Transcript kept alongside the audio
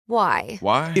Why?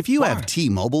 Why? If you have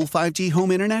T-Mobile 5G home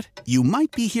internet, you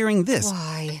might be hearing this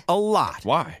Why? a lot.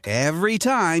 Why? Every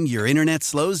time your internet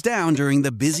slows down during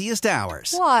the busiest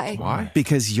hours. Why? Why?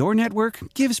 Because your network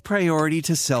gives priority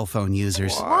to cell phone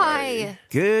users. Why?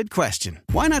 Good question.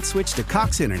 Why not switch to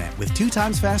Cox Internet with 2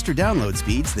 times faster download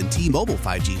speeds than T-Mobile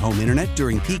 5G home internet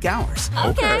during peak hours?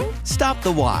 Okay. Stop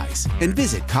the whys and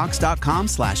visit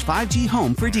cox.com/5G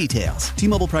home for details.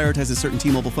 T-Mobile prioritizes certain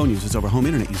T-Mobile phone users over home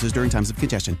internet users during times of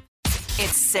congestion.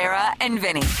 It's Sarah and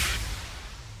Vinny.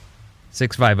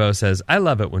 650 says, I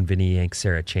love it when Vinny yanks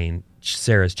Sarah's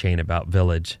chain about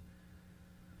Village.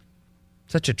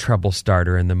 Such a trouble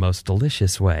starter in the most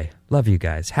delicious way. Love you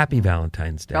guys. Happy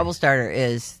Valentine's Day. Trouble starter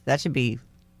you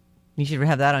should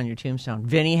have that on your tombstone.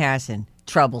 Vinny Hassan,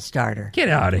 trouble starter. Get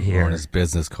out of here. On his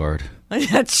business card.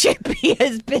 That should be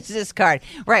his business card.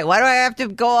 Right. Why do I have to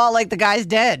go all like the guy's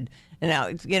dead?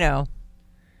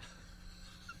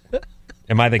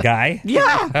 Am I the guy?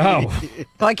 Yeah. Oh.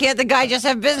 Why can't the guy just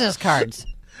have business cards?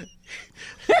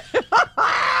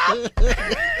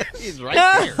 He's right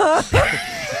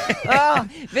there.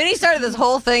 Vinny started this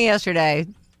whole thing yesterday. It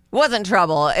wasn't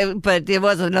trouble, but it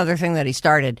was another thing that he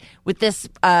started with this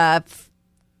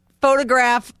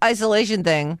photograph isolation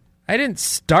thing. I didn't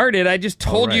start it. I just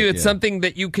told you it's something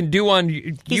that you can do on...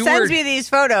 He sends me these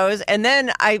photos, and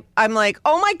then I'm like,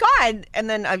 oh, my God. And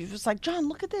then I was like, John,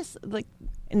 look at this.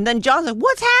 And then John's like,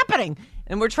 what's happening?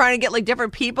 And we're trying to get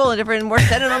different people and we're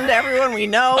sending them to everyone we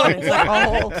know. And it's like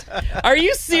a whole... Are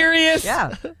you serious?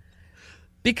 Yeah.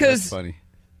 Because... That's funny.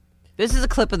 This is a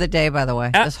clip of the day, by the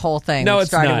way. This whole thing. No, it's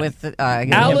started not. With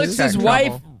Alex's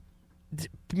wife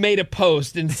made a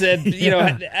post and said,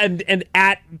 and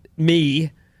at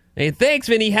me, hey, thanks,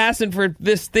 Vinny Hassan, for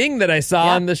this thing that I saw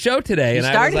on the show today. You and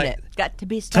started I was like, it. Got to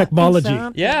be stuck Technology. in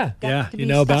something. Yeah. Got to be you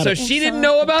know about stuck it. So in she didn't something.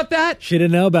 know about that? She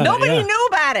didn't know about Nobody it. knew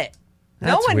about it. No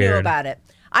That's one knew weird. about it.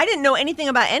 I didn't know anything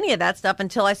about any of that stuff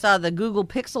until I saw the Google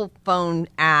Pixel phone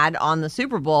ad on the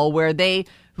Super Bowl where they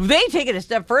take it a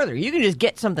step further. You can just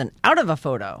get something out of a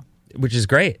photo. Which is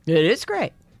great. It is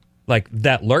great. Like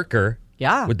that lurker.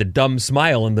 Yeah. With the dumb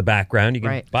smile in the background. You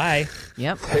can buy.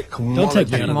 Yep. Don't take me out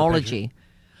of the Technology.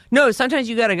 No, sometimes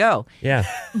you got to go. Yeah.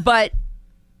 But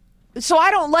so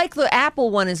I don't like the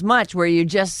Apple one as much, where you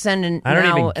just send an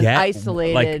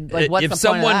isolated. What's if the point of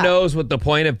someone that? knows what the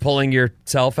point of pulling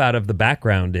yourself out of the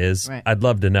background is, Right. I'd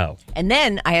love to know. And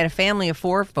then I had a family of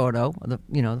 4 photo, the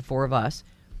 4 of us,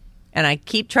 and I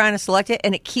keep trying to select it,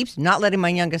 and it keeps not letting my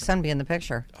youngest son be in the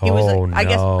picture. He was, I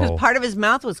guess, because part of his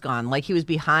mouth was gone, like he was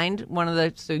behind one of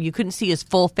the, so you couldn't see his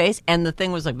full face, and the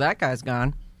thing was like, that guy's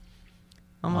gone.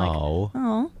 I'm like,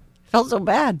 oh, felt so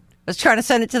bad. I was trying to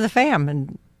send it to the fam,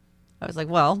 and I was like,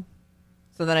 well,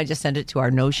 so then I just sent it to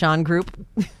our No Sean group.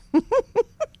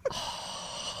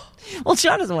 Well,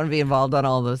 Sean doesn't want to be involved on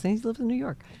all of those things. He lives in New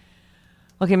York.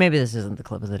 Okay, maybe this isn't the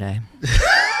clip of the day.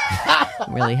 It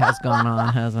really has gone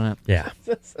on, hasn't it? Yeah.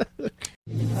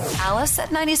 Alice at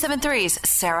 97.3's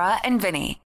Sarah and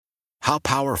Vinny. How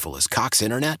powerful is Cox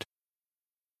Internet?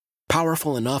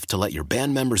 Powerful enough to let your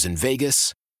band members in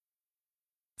Vegas,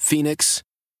 Phoenix,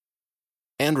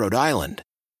 and Rhode Island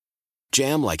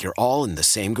jam like you're all in the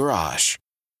same garage.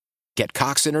 Get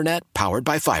Cox Internet powered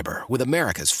by fiber with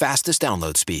America's fastest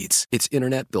download speeds. It's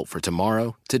internet built for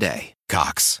tomorrow, today.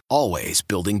 Cox, always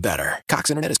building better. Cox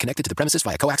Internet is connected to the premises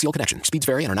via coaxial connection. Speeds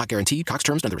vary and are not guaranteed. Cox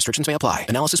terms and other restrictions may apply.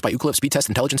 Analysis by Ookla Speed Test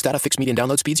Intelligence Data. Fixed median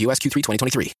download speeds. US Q3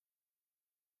 2023.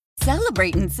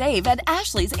 Celebrate and save at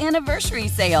Ashley's Anniversary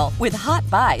Sale. With Hot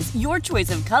Buys, your choice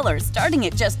of colors starting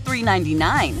at just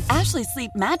 $3.99. Ashley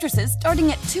Sleep mattresses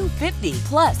starting at $2.50.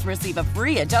 Plus, receive a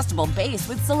free adjustable base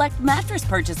with select mattress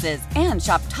purchases. And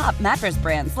shop top mattress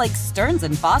brands like Stearns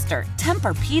 & Foster,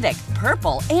 Tempur-Pedic,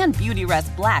 Purple, and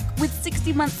Beautyrest Black with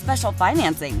 60-month special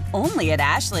financing. Only at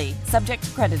Ashley. Subject to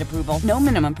credit approval. No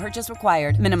minimum purchase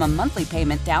required. Minimum monthly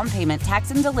payment, down payment, tax,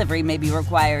 and delivery may be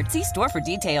required. See store for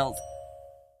details.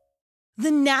 The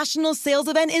national sales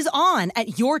event is on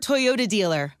at your Toyota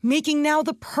dealer, making now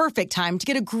the perfect time to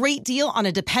get a great deal on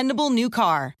a dependable new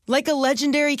car. Like a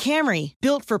legendary Camry,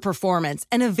 built for performance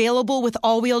and available with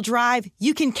all-wheel drive,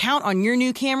 you can count on your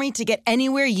new Camry to get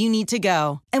anywhere you need to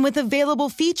go. And with available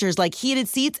features like heated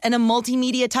seats and a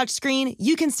multimedia touchscreen,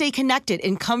 you can stay connected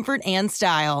in comfort and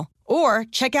style. Or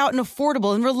check out an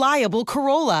affordable and reliable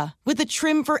Corolla with a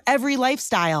trim for every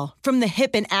lifestyle, from the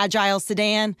hip and agile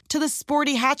sedan to the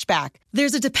sporty hatchback.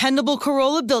 There's a dependable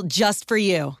Corolla built just for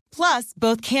you. Plus,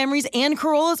 both Camrys and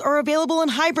Corollas are available in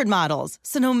hybrid models,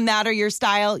 so no matter your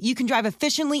style, you can drive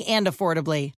efficiently and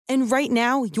affordably. And right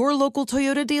now, your local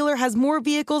Toyota dealer has more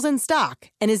vehicles in stock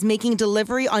and is making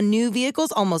delivery on new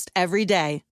vehicles almost every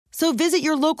day. So visit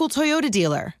your local Toyota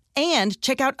dealer. And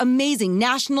check out amazing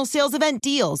national sales event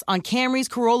deals on Camrys,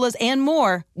 Corollas, and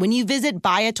more when you visit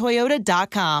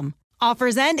buyatoyota.com.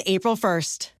 Offers end April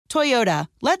 1st. Toyota,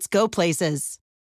 let's go places.